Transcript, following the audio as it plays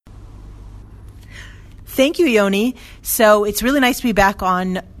Thank you, Yoni. So it's really nice to be back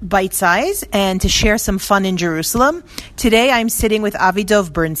on Bite Size and to share some fun in Jerusalem. Today I'm sitting with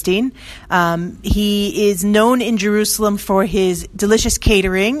Avidov Bernstein. He is known in Jerusalem for his delicious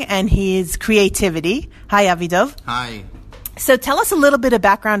catering and his creativity. Hi, Avidov. Hi. So tell us a little bit of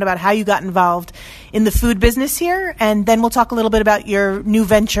background about how you got involved in the food business here, and then we'll talk a little bit about your new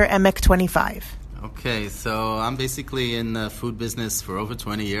venture, Emek 25. Okay, so I'm basically in the food business for over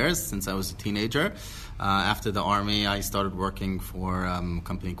 20 years, since I was a teenager. After the army, I started working for a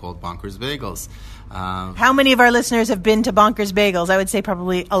company called Bonkers Bagels. How many of our listeners have been to Bonkers Bagels? I would say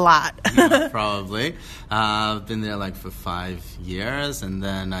probably a lot. Yeah, probably. I've been there for 5 years, and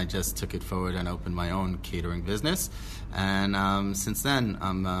then I just took it forward and opened my own catering business. And since then,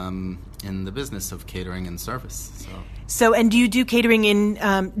 I'm in the business of catering and service. So, and do you do catering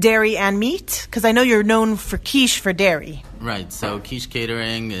in dairy and meat? Because I know you're known for quiche for dairy. Right. So quiche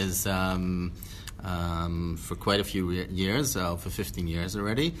catering is for quite a few years, for 15 years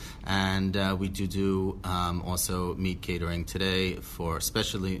already. And we do also meat catering today,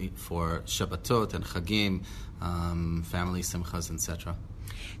 especially for Shabbatot and Chagim, family simchas, etc.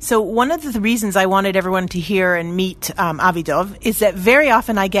 So one of the reasons I wanted everyone to hear and meet Avidov is that very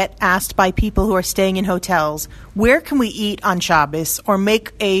often I get asked by people who are staying in hotels, where can we eat on Shabbos or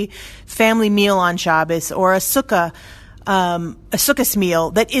make a family meal on Shabbos or a sukkah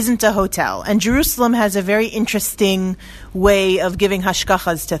meal that isn't a hotel. And Jerusalem has a very interesting way of giving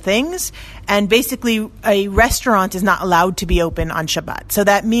hashkachas to things. And basically, a restaurant is not allowed to be open on Shabbat. So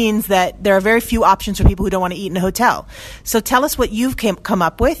that means that there are very few options for people who don't want to eat in a hotel. So tell us what you've come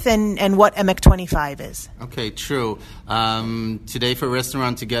up with and what Emek 25 is. Okay, true. Today, for a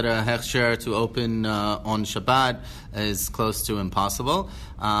restaurant to get a hechsher to open on Shabbat is close to impossible.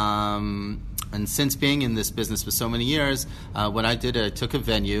 And since being in this business for so many years, what I did, I took a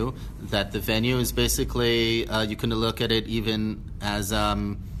venue. That the venue is basically, you can look at it even as a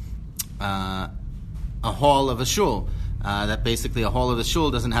hall of a shul. That basically a hall of the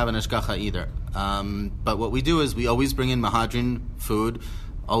shul doesn't have an hashgacha either. But what we do is we always bring in mahadrin food,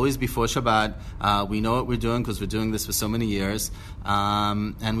 always before Shabbat. We know what we're doing because we're doing this for so many years.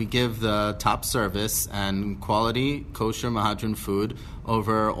 And we give the top service and quality kosher mahadrin food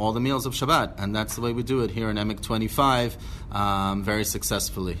over all the meals of Shabbat. And that's the way we do it here in Emek 25 very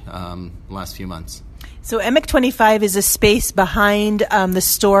successfully last few months. So Emek 25 is a space behind the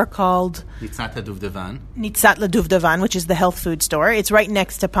store called Nitzat LaDuvdevan. Nitzat LaDuvdevan, which is the health food store. It's right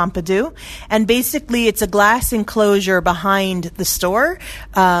next to Pompidou. And basically it's a glass enclosure behind the store.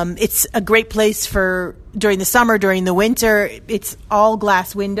 It's a great place for during the summer, during the winter. It's all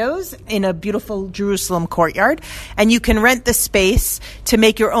glass windows in a beautiful Jerusalem courtyard. And you can rent the space to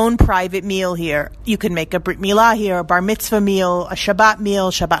make your own private meal here. You can make a Brit Milah here, a Bar Mitzvah meal, a Shabbat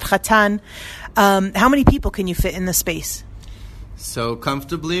meal, Shabbat Chatan. How many people can you fit in the space? So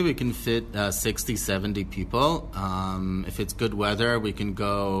comfortably, we can fit 60, 70 people. If it's good weather, we can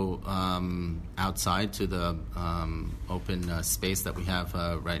go outside to the open space that we have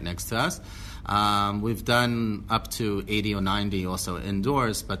right next to us. We've done up to 80 or 90 also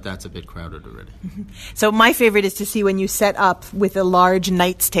indoors, but that's a bit crowded already. Mm-hmm. So my favorite is to see when you set up with a large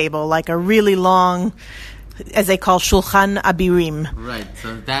knights table, like a really long, as they call Shulchan Abirim. Right.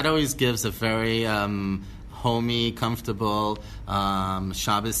 So that always gives a very homey, comfortable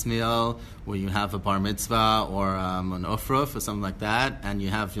Shabbos meal where you have a bar mitzvah or an ofruf or something like that, and you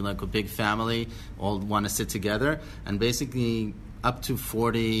have a big family all want to sit together, and basically up to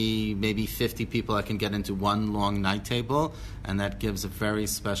 40, maybe 50 people I can get into one long night table, and that gives a very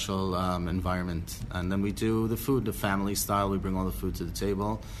special environment. And then we do the food, the family style. We bring all the food to the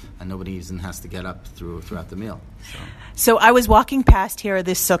table, and nobody even has to get up throughout the meal. So I was walking past here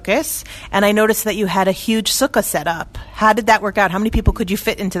this sukkah, and I noticed that you had a huge sukkah set up. How did that work out? How many people could you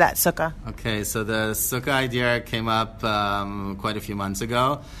fit into that sukkah? Okay, so the sukkah idea came up quite a few months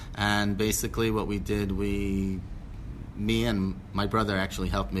ago, and basically what we did, me and my brother actually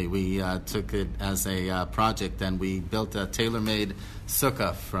helped me. We took it as a project, and we built a tailor-made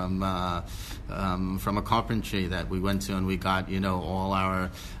sukkah from a carpentry that we went to, and we got all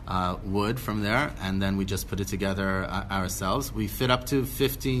our wood from there, and then we just put it together ourselves. We fit up to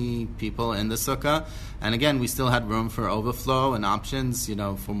 50 people in the sukkah, and again, we still had room for overflow and options,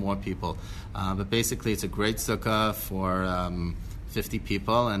 for more people. But basically, it's a great sukkah for 50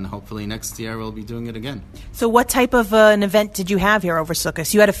 people, and hopefully next year we'll be doing it again. So what type of an event did you have here over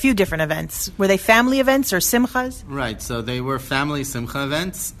Sukkot? You had a few different events. Were they family events or simchas? Right, so they were family simcha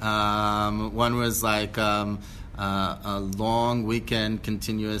events. One was like a long weekend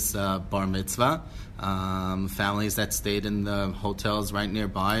continuous bar mitzvah. families that stayed in the hotels right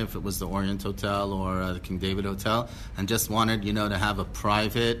nearby, if it was the Orient Hotel or the King David Hotel, and just wanted, to have a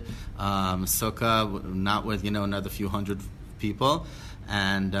private sukkah, not with, another few hundred people.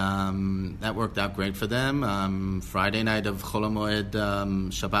 And that worked out great for them. Friday night of Chol HaMoed,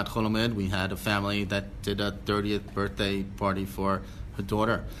 Shabbat Chol HaMoed, we had a family that did a 30th birthday party for her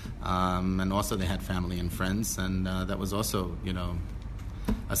daughter. And also they had family and friends, and that was also,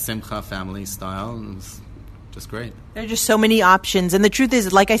 a simcha family style. It was just great. There are just so many options. And the truth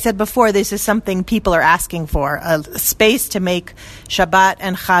is, like I said before, this is something people are asking for, a space to make Shabbat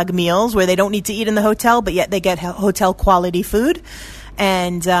and Chag meals where they don't need to eat in the hotel, but yet they get hotel quality food.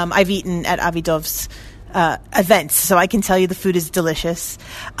 And I've eaten at Avidov's events, so I can tell you the food is delicious.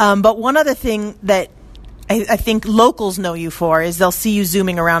 But one other thing that I think locals know you for is they'll see you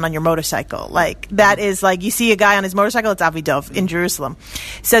zooming around on your motorcycle. Like, that is like, you see a guy on his motorcycle, it's Avidov in Jerusalem.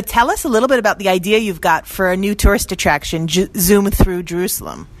 So tell us a little bit about the idea you've got for a new tourist attraction, Zoom Through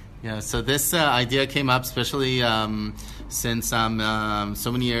Jerusalem. Yeah, so this idea came up especially since I'm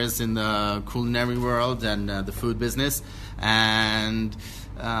so many years in the culinary world and the food business. And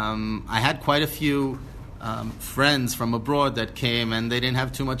I had quite a few friends from abroad that came, and they didn't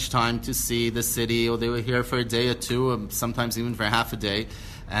have too much time to see the city, or they were here for a day or two, or sometimes even for half a day.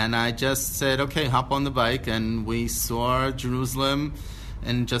 And I just said, okay, hop on the bike, and we saw Jerusalem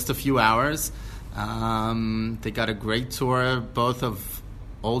in just a few hours. They got a great tour, both of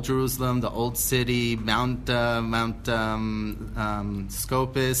Old Jerusalem, the Old City, Mount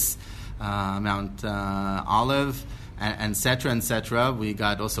Scopus, Mount Olive, and cetera, et cetera. We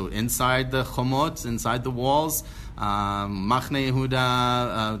got also inside the Chomot, inside the walls, Machne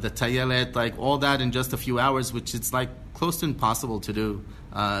Yehuda, the Tayelet, like all that in just a few hours, which it's like close to impossible to do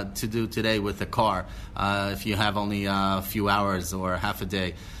today with a car if you have only a few hours or half a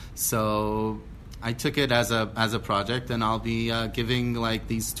day. So I took it as a project, and I'll be giving like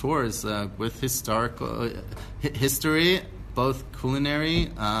these tours with historical history, both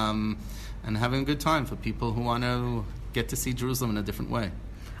culinary. And having a good time for people who want to get to see Jerusalem in a different way.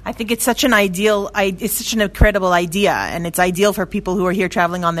 I think it's such an incredible idea, and it's ideal for people who are here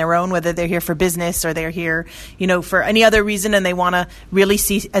traveling on their own, whether they're here for business or they're here, for any other reason, and they want to really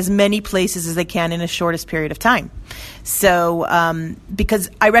see as many places as they can in the shortest period of time. So, because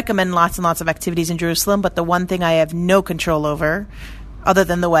I recommend lots and lots of activities in Jerusalem, but the one thing I have no control over, other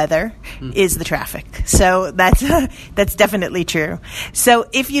than the weather, is the traffic. So that's definitely true. So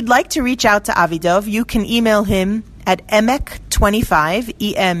if you'd like to reach out to Avidov, you can email him at emek25,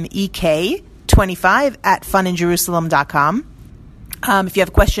 EMEK 25 at funinjerusalem.com. If you have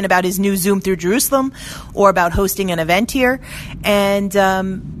a question about his new Zoom Through Jerusalem or about hosting an event here. And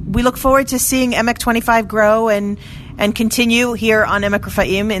we look forward to seeing Emek 25 grow and continue here on Emek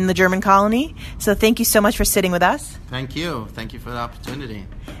Rafaim in the German colony. So thank you so much for sitting with us. Thank you. Thank you for the opportunity.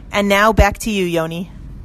 And now back to you, Yoni.